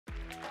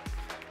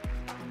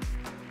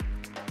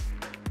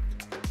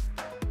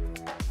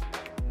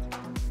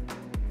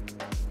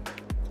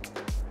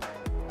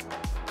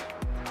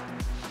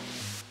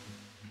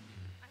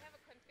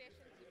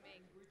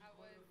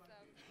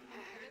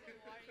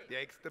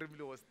They're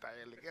extremely hostile.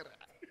 I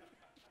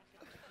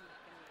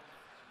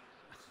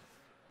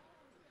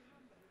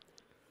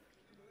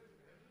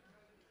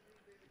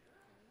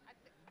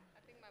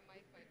think my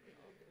mic might be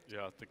off.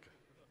 Yeah, I think.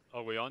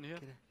 Are we on here?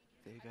 Get it.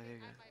 There you go, there you I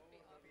go. might be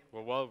off.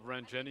 Well, while I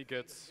think Ranjeni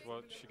gets, this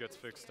well, she gets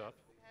fixed up.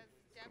 has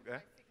jammed Okay.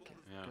 my signal.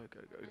 Yeah. Go,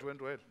 go, go. It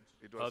went well.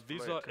 It was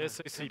These fluent. are Go. Take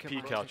SACP him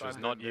out, take couches,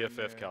 him not out. And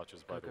then, EFF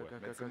couches, by Go, the go, way. go,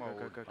 go, Let's go, see go, my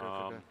go, old. go, go,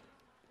 go, go.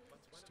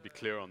 Just to be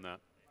clear on that.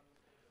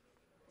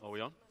 Are we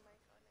on?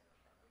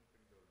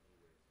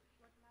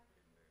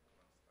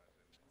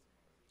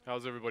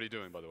 How's everybody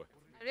doing, by the way?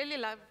 I really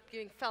love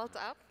being felt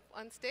up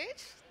on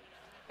stage.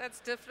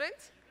 That's different.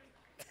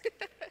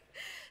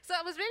 So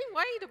I was really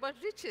worried about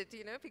Richard,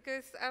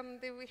 because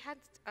we had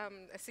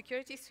a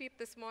security sweep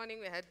this morning.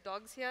 We had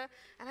dogs here,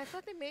 and I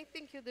thought they may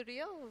think you're the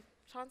real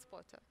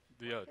transporter.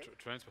 Yeah,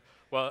 transport.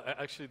 Well,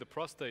 actually, the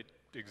prostate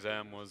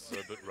exam was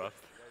a bit rough,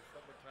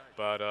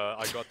 but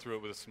I got through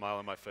it with a smile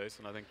on my face,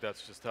 and I think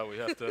that's just how we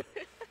have to,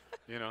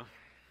 you know.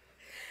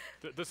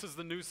 This is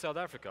the new South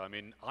Africa. I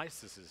mean,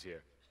 ISIS is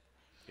here.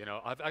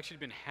 I've actually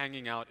been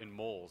hanging out in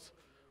malls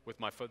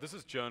with my phone. This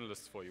is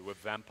journalists for you. We're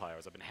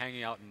vampires. I've been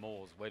hanging out in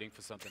malls, waiting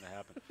for something to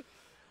happen.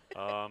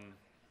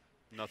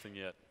 Nothing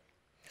yet.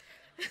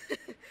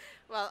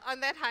 Well, on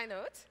that high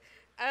note,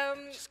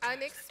 our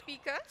next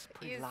speaker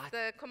pretty is light.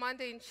 the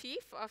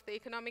Commander-in-Chief of the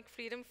Economic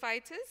Freedom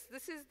Fighters.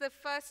 This is the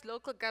first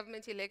local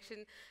government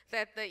election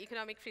that the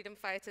Economic Freedom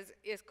Fighters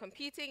is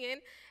competing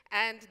in,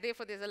 and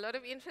therefore there's a lot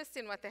of interest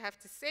in what they have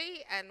to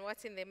say and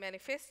what's in their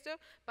manifesto.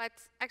 But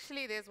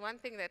actually, there's one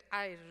thing that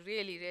I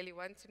really, really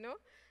want to know,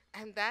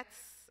 and that's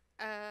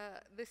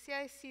the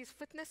CIC's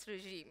fitness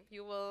regime.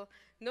 You will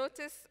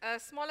notice a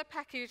smaller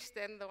package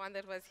than the one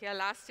that was here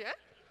last year.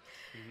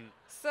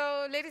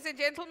 So, ladies and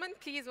gentlemen,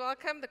 please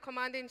welcome the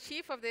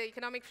Commander-in-Chief of the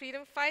Economic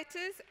Freedom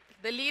Fighters,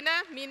 the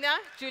Lina, Mina,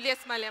 Julius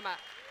Malema.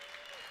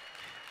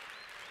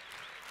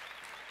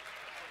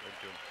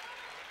 Thank you.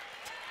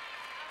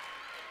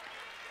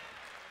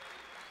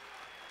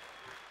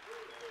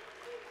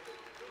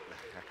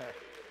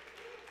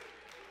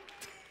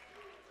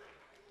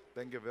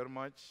 Thank you very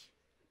much,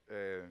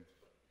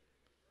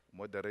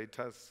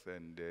 moderators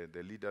and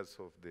the leaders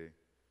of the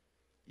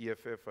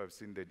EFF. I've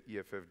seen the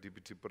EFF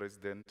Deputy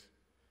President,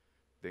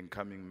 the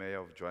incoming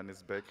Mayor of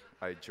Johannesburg,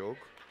 I joke.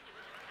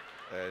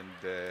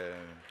 And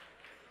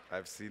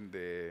I've seen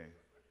the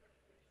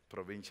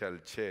Provincial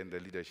Chair and the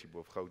leadership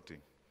of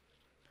Gauteng.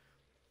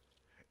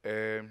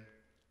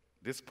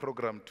 This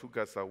program took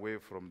us away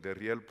from the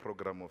real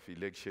program of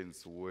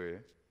elections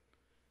where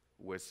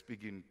we're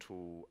speaking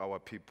to our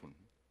people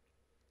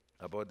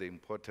about the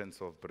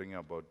importance of bringing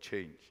about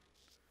change.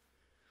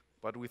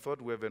 But we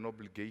thought we have an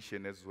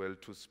obligation as well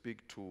to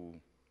speak to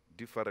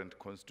different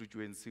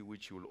constituencies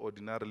which you will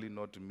ordinarily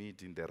not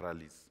meet in the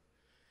rallies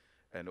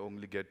and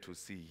only get to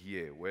see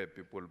here, where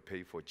people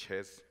pay for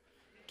chairs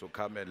to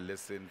come and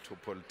listen to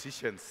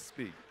politicians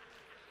speak.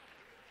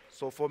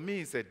 So for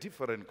me, it's a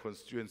different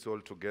constituency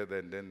altogether,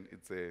 and then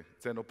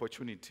it's an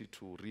opportunity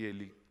to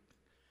really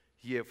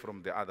hear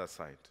from the other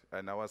side.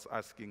 And I was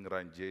asking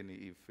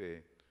Ranjeni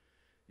if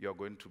you're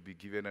going to be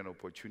given an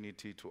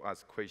opportunity to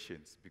ask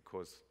questions,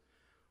 because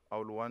I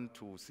would want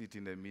to sit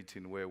in a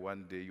meeting where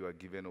one day you are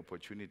given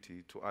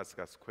opportunity to ask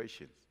us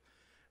questions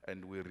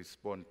and we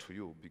respond to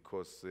you,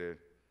 because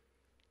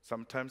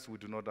sometimes we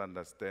do not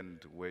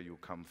understand where you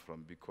come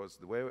from, because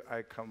the way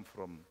I come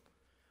from,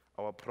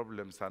 our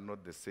problems are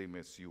not the same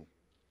as you.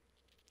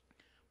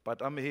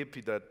 But I'm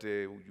happy that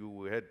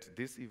you had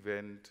this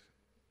event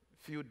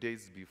few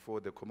days before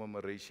the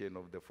commemoration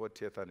of the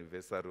 40th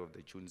anniversary of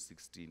the June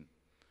 16.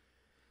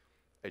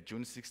 A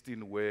June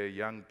 16 where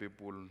young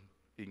people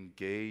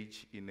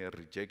engage in a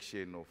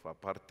rejection of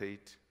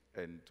apartheid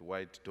and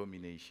white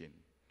domination.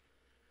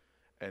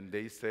 And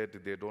they said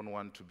they don't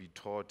want to be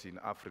taught in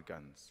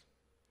Afrikaans.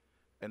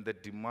 And the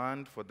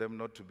demand for them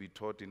not to be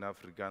taught in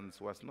Afrikaans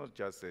was not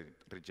just a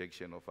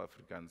rejection of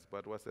Afrikaans,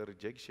 but was a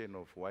rejection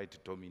of white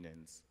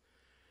dominance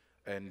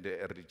and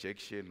a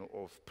rejection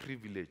of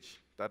privilege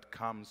that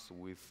comes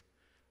with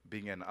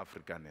being an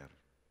Afrikaner.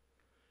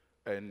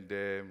 And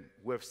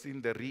we have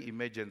seen the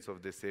re-emergence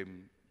of the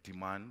same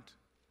demand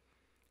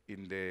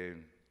in the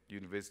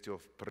University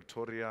of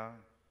Pretoria,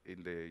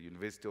 in the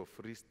University of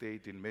Free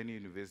State, in many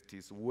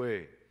universities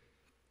where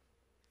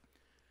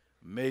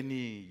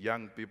many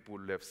young people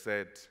have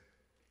said,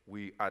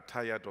 we are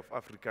tired of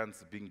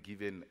Africans being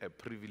given a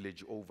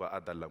privilege over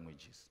other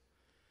languages.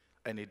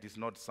 And it is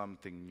not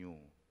something new,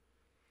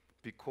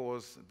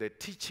 because the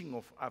teaching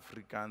of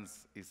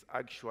Afrikaans is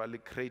actually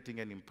creating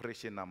an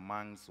impression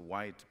amongst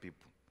white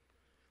people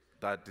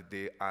that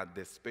they are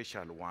the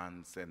special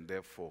ones, and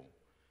therefore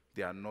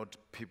they are not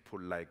people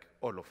like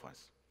all of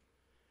us.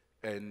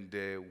 And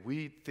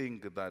we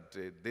think that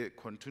the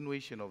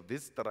continuation of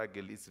this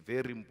struggle is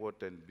very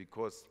important,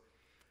 because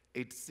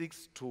it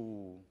seeks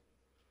to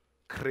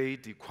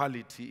create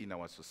equality in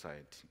our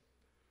society.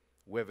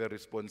 We have a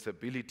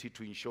responsibility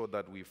to ensure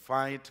that we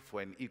fight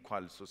for an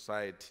equal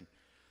society.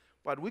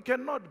 But we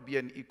cannot be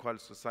an equal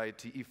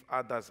society if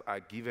others are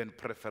given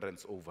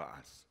preference over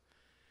us.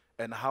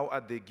 And how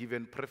are they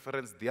given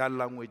preference? Their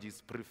language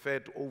is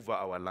preferred over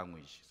our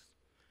languages.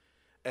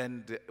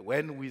 And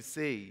when we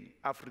say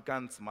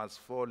Africans must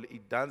fall,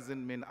 it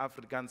doesn't mean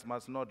Africans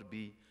must not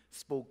be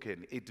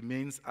spoken. It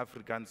means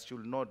Africans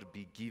should not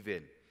be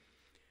given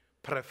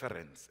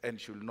preference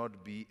and should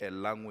not be a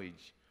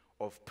language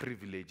of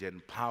privilege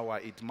and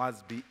power. It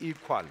must be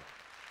equal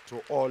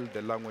to all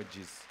the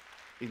languages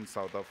in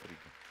South Africa.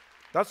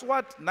 That's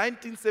what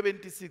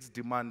 1976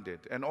 demanded.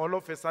 And all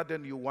of a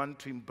sudden you want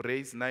to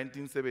embrace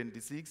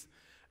 1976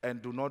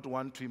 and do not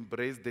want to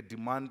embrace the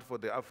demand for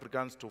the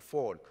Africans to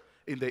fall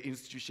in the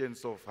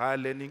institutions of higher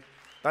learning.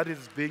 That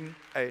is being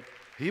a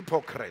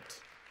hypocrite,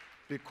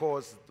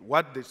 because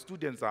what the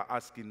students are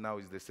asking now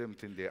is the same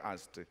thing they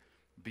asked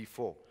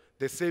before.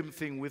 The same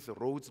thing with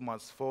roads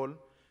must fall,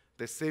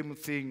 the same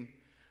thing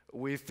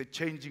with the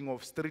changing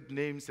of street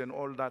names and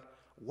all that.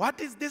 What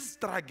is this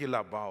struggle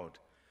about?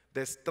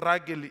 The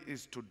struggle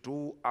is to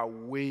do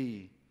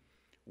away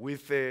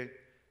with a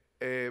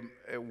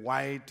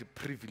white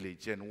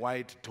privilege and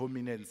white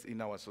dominance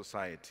in our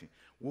society.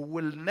 We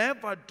will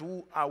never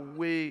do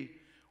away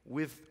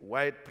with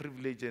white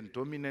privilege and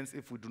dominance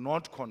if we do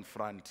not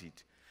confront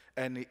it.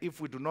 And if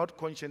we do not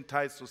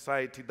conscientize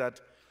society that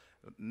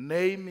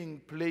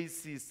naming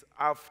places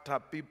after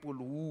people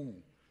who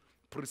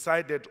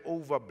presided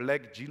over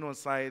black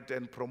genocide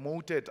and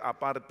promoted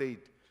apartheid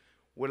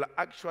will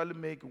actually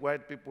make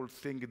white people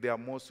think they are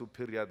more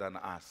superior than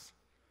us.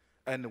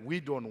 And we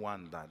don't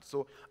want that.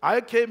 So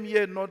I came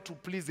here not to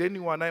please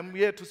anyone. I'm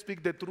here to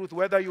speak the truth,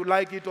 whether you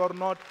like it or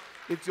not.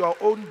 It's your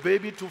own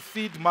baby to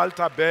feed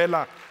Malta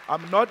Bella.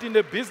 I'm not in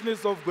the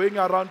business of going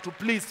around to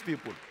please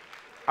people.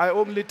 I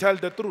only tell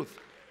the truth.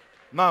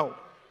 Now,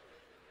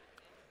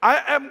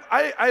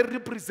 I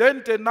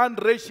represent a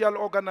non-racial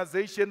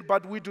organization,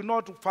 but we do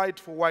not fight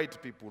for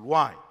white people.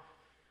 Why?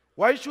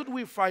 Why should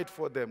we fight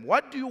for them?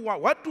 What do you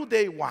want? What do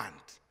they want?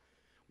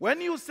 When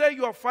you say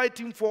you are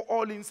fighting for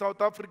all in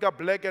South Africa,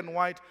 black and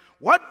white,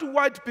 what do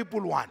white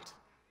people want?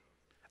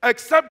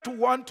 Except to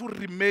want to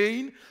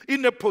remain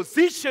in a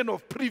position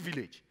of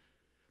privilege.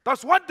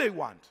 That's what they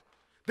want.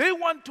 They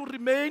want to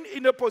remain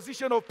in a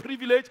position of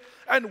privilege,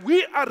 and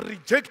we are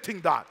rejecting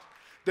that.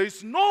 There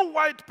is no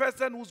white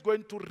person who's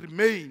going to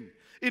remain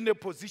in a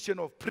position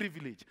of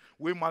privilege.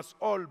 We must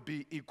all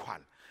be equal.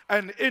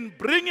 And in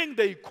bringing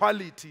the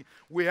equality,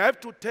 we have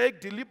to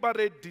take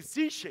deliberate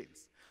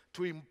decisions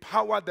to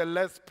empower the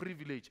less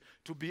privileged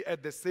to be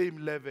at the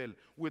same level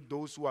with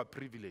those who are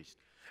privileged.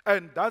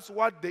 And that's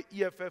what the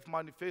EFF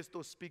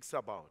manifesto speaks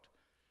about.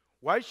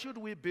 Why should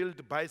we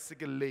build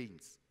bicycle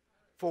lanes?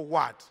 For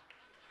what?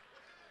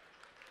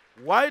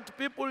 White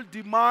people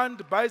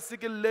demand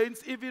bicycle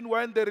lanes even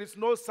when there is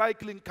no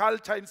cycling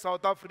culture in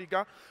South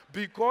Africa,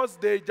 because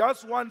they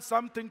just want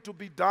something to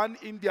be done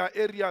in their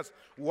areas.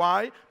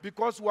 Why?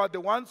 Because we are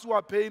the ones who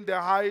are paying the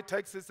high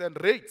taxes and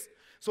rates.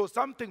 So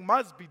something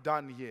must be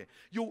done here.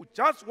 You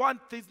just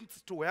want things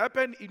to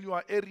happen in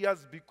your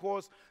areas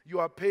because you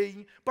are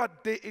paying,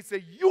 but there is a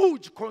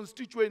huge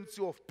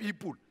constituency of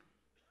people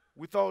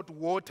without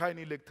water and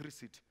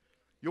electricity.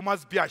 You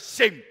must be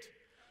ashamed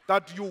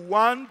that you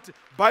want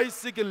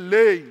bicycle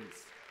lanes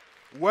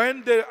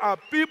when there are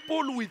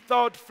people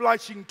without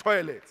flushing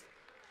toilets.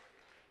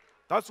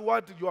 That's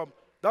what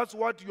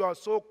your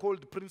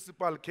so-called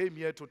principal came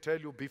here to tell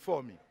you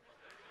before me.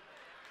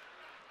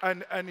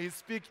 And he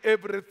speaks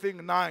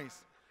everything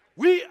nice.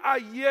 We are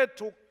here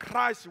to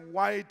crush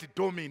white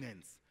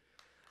dominance.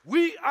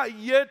 We are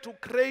here to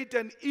create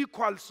an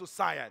equal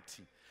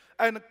society.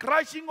 And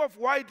crushing of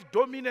white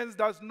dominance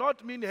does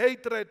not mean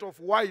hatred of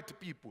white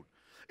people.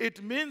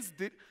 It means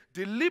the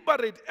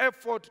deliberate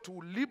effort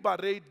to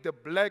liberate the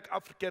black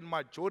African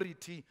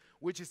majority,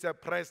 which is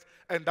oppressed,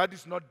 and that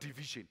is not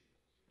division.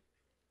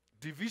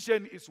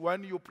 Division is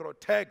when you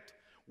protect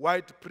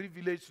white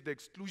privilege to the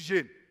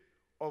exclusion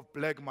of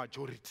black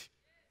majority.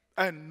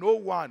 And no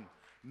one,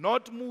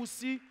 not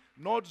Musi,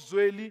 not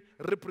Zweli,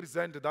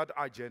 represent that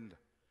agenda.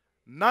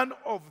 None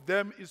of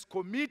them is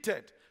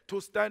committed to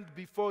stand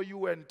before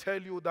you and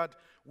tell you that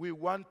we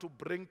want to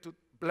bring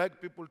black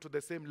people to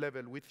the same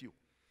level with you.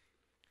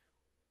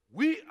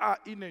 We are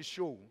in a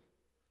show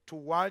to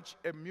watch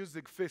a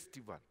music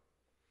festival,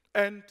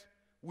 and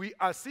we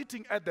are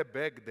sitting at the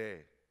back there.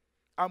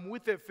 I'm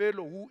with a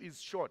fellow who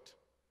is short,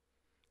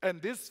 and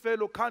this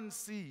fellow can't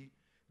see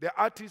the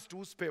artist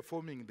who's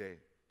performing there.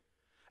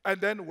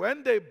 And then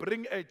when they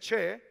bring a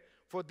chair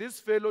for this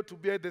fellow to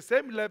be at the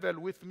same level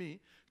with me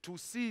to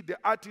see the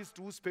artist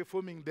who's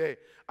performing there,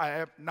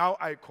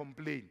 I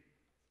complain.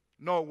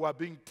 No, we're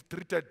being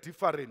treated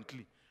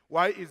differently.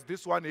 Why is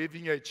this one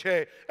having a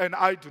chair and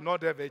I do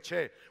not have a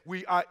chair?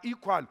 We are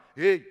equal.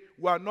 Hey,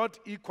 we are not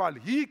equal.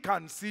 He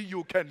can see,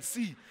 you can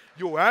see.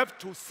 You have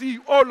to see,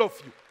 all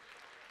of you.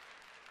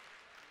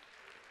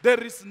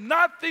 There is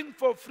nothing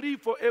for free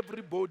for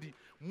everybody.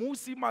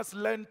 Musi must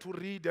learn to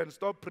read and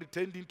stop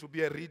pretending to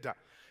be a reader.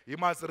 He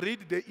must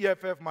read the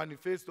EFF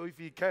manifesto if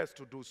he cares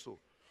to do so.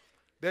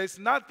 There is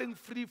nothing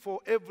free for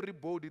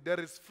everybody. There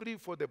is free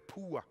for the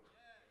poor.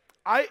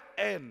 I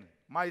earn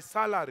my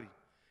salary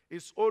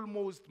is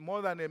almost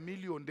more than 1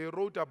 million. They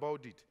wrote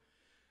about it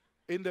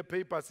in the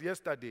papers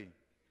yesterday.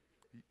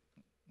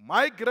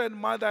 My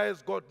grandmother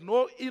has got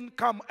no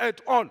income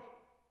at all.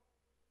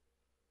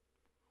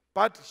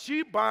 But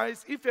she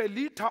buys, if a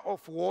liter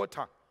of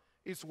water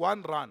is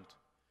 1 rand,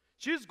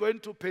 she's going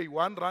to pay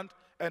 1 rand,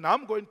 and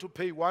I'm going to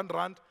pay 1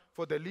 rand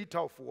for the liter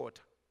of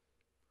water.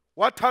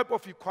 What type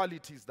of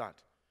equality is that?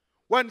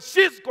 When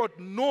she's got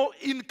no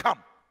income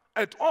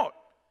at all.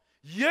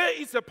 Here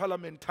is a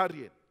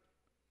parliamentarian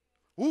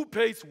who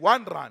pays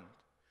 1 rand,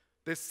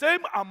 the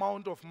same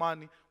amount of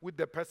money with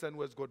the person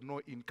who has got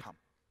no income.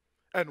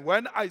 And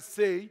when I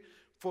say,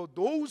 for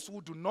those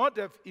who do not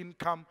have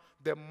income,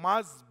 there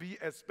must be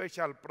a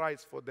special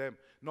price for them.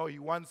 No, he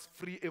wants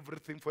free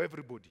everything for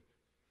everybody.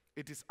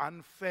 It is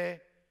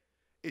unfair.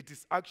 It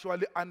is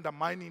actually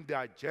undermining the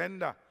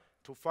agenda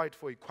to fight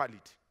for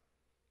equality.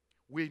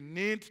 We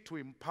need to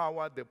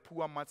empower the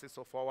poor masses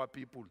of our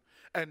people.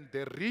 And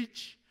the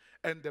rich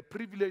and the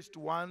privileged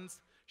ones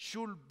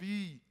should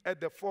be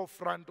at the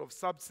forefront of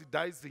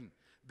subsidizing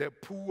the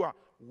poor,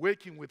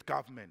 working with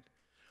government.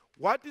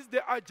 What is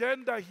the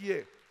agenda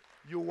here?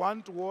 You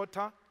want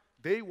water,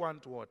 they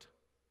want water.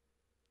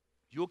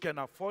 You can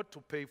afford to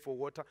pay for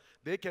water,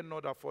 they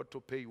cannot afford to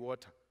pay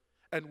water.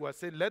 And we're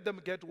saying, let them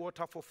get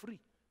water for free.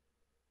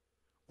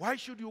 Why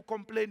should you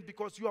complain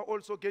because you are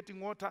also getting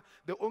water?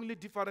 The only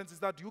difference is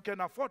that you can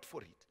afford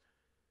for it.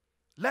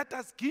 Let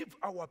us give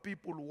our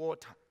people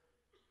water.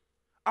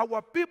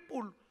 Our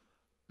people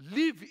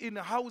live in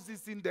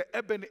houses in the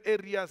urban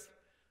areas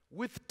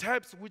with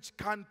taps which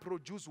can't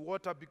produce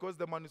water because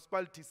the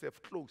municipalities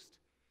have closed.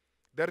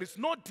 There is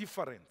no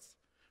difference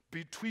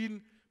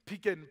between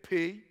Pick n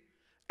Pay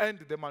and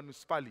the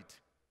municipality.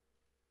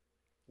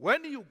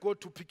 When you go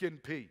to Pick n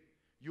Pay,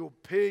 you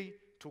pay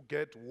to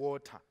get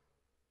water.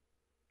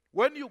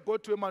 When you go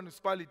to a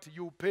municipality,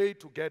 you pay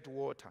to get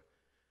water.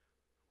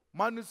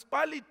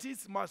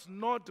 Municipalities must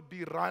not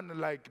be run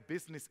like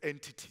business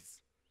entities.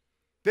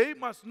 They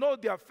must know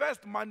their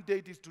first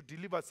mandate is to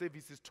deliver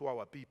services to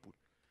our people.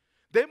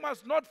 They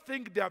must not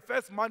think their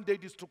first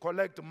mandate is to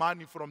collect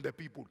money from the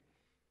people.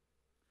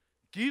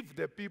 Give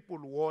the people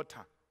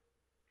water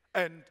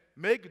and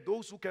make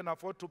those who can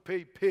afford to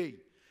pay, pay.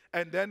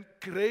 And then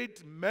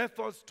create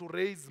methods to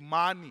raise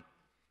money.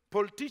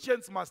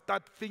 Politicians must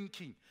start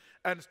thinking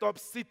and stop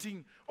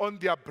sitting on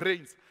their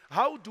brains.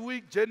 How do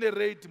we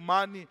generate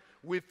money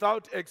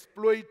without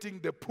exploiting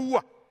the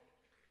poor?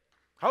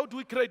 How do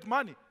we create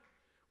money?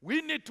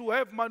 We need to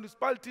have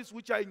municipalities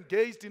which are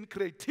engaged in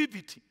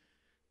creativity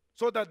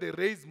so that they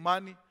raise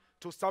money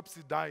to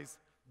subsidize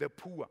the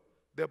poor.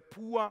 The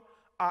poor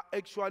are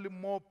actually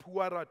more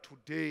poorer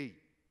today.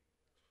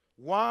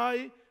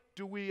 Why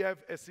do we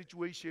have a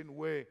situation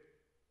where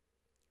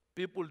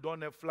people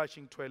don't have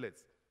flushing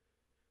toilets?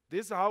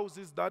 These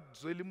houses that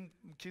Zweli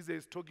Mkhize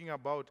is talking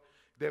about,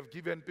 they've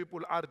given people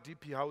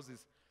RDP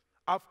houses.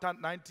 After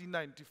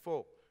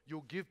 1994,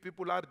 you give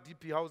people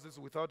RDP houses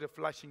without a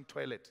flushing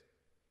toilet.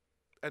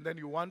 And then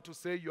you want to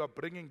say you are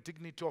bringing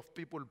dignity of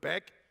people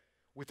back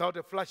without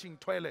a flushing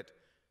toilet.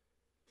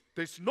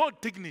 There's no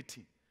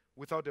dignity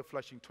without a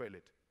flushing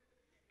toilet.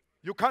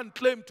 You can't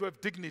claim to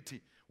have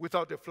dignity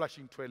without a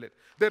flushing toilet.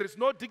 There is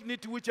no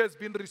dignity which has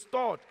been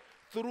restored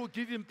through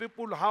giving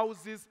people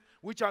houses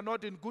which are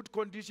not in good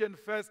condition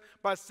first,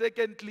 but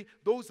secondly,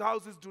 those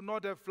houses do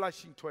not have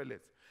flushing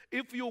toilets.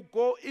 If you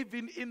go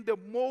even in the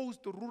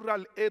most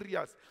rural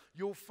areas,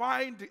 you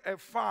find a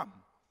farm.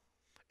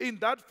 In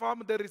that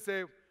farm, there is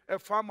a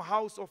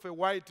farmhouse of a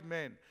white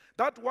man.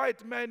 That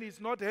white man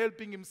is not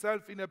helping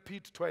himself in a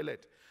pit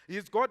toilet.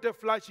 He's got a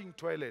flushing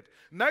toilet.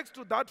 Next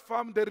to that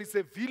farm, there is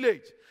a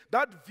village.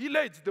 That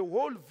village, the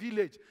whole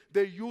village,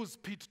 they use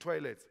pit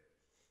toilets.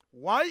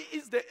 Why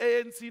is the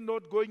ANC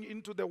not going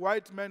into the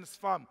white man's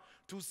farm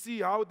to see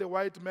how the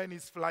white man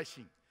is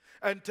flushing?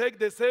 And take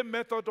the same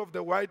method of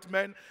the white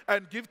man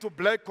and give to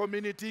black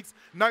communities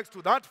next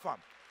to that farm.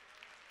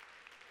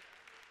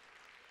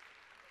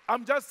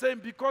 I'm just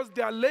saying because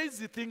they are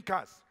lazy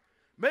thinkers.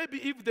 Maybe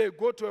if they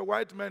go to a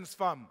white man's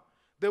farm,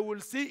 they will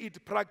see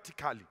it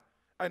practically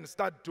and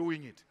start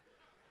doing it.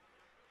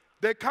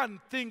 They can't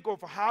think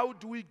of how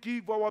do we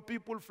give our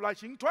people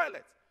flushing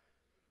toilets.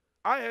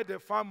 I had a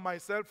farm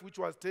myself which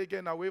was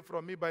taken away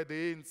from me by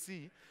the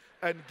ANC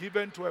and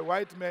given to a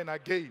white man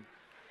again.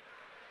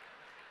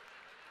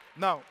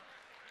 Now,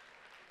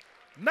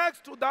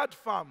 next to that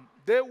farm,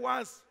 there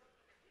was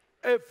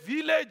a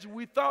village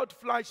without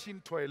flushing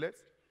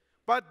toilets,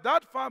 but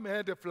that farm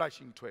had a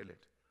flushing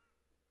toilet.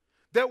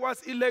 There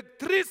was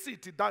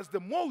electricity, that's the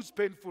most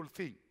painful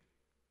thing.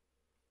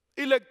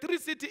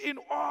 Electricity in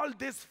all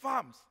these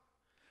farms.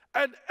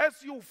 And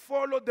as you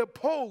follow the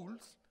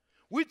poles,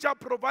 which are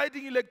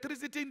providing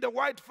electricity in the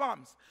white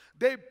farms,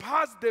 they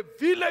pass the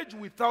village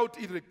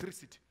without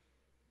electricity.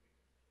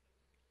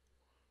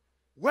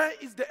 Where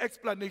is the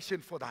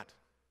explanation for that?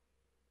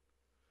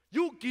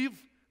 You give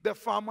the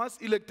farmers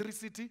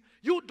electricity,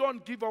 you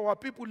don't give our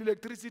people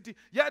electricity,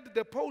 yet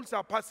the poles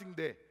are passing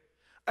there.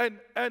 And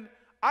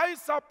I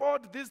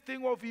support this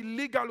thing of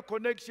illegal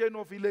connection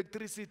of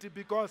electricity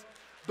because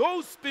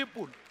Those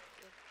people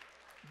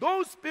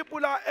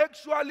are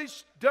actually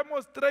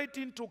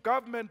demonstrating to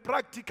government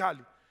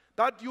practically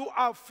that you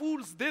are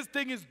fools, this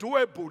thing is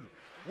doable.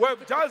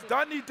 We've just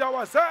done it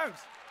ourselves.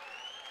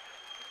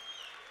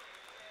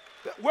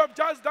 We've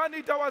just done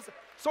it ourselves.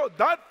 So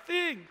that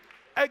thing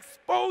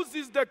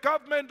exposes the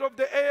government of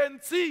the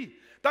ANC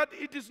that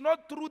it is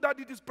not true, that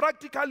it is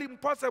practically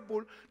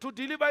impossible to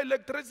deliver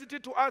electricity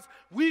to us.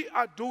 We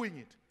are doing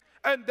it.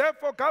 And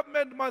therefore,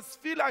 government must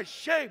feel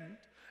ashamed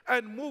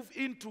and move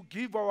in to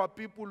give our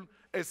people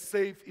a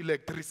safe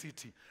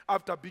electricity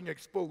after being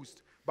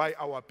exposed by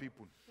our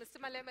people. Mr.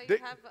 Malema, you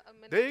have a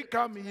minute. They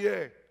come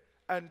here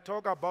and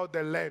talk about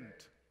the land.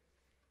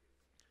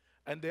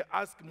 And they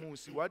ask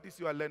Musi, what is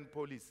your land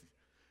policy?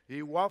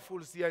 He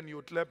waffles here and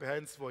you clap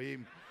hands for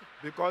him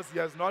because he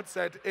has not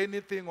said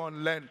anything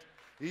on land.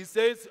 He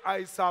says,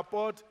 I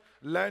support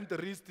land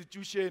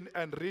restitution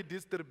and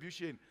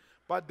redistribution.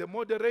 But the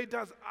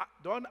moderators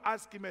don't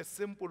ask him a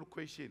simple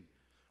question.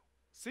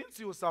 Since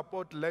you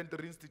support land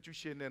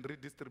restitution and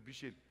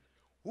redistribution,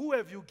 who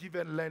have you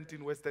given land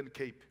in Western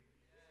Cape?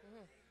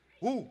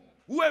 Who?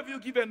 Who have you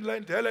given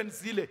land? Helen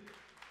Zille.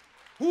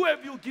 Who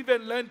have you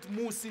given land?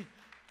 Musi.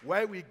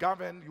 Why we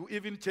govern, you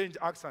even change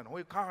accent.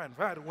 We govern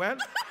very well.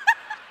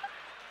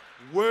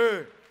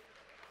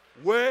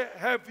 Where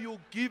have you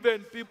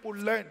given people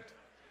land?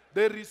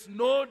 There is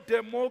no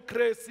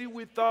democracy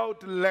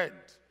without land.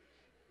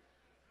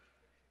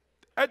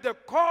 At the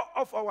core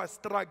of our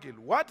struggle,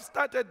 what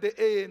started the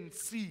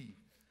ANC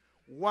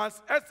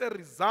was as a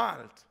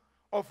result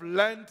of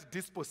land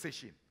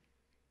dispossession.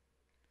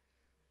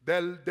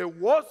 The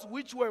wars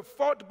which were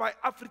fought by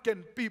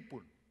African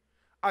people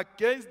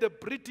against the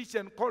British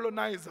and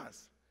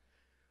colonizers,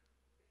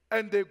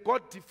 and they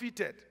got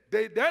defeated.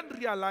 They then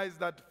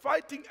realized that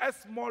fighting as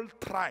small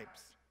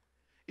tribes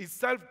is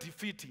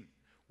self-defeating.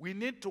 We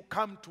need to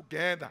come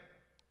together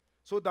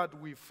so that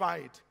we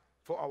fight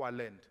for our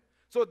land.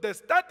 So the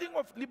starting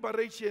of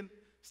liberation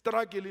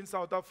struggle in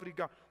South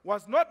Africa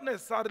was not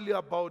necessarily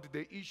about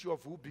the issue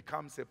of who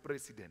becomes a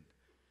president.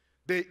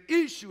 The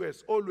issue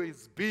has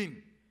always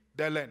been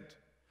the land.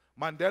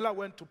 Mandela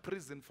went to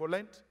prison for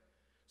land.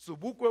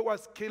 Sobukwe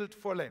was killed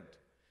for land.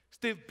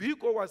 Steve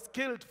Biko was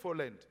killed for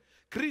land.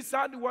 Chris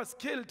Hani was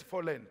killed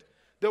for land.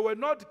 They were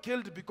not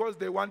killed because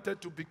they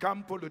wanted to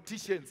become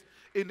politicians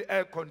in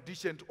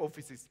air-conditioned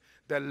offices.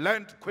 The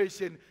land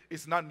question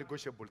is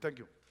non-negotiable. Thank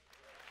you.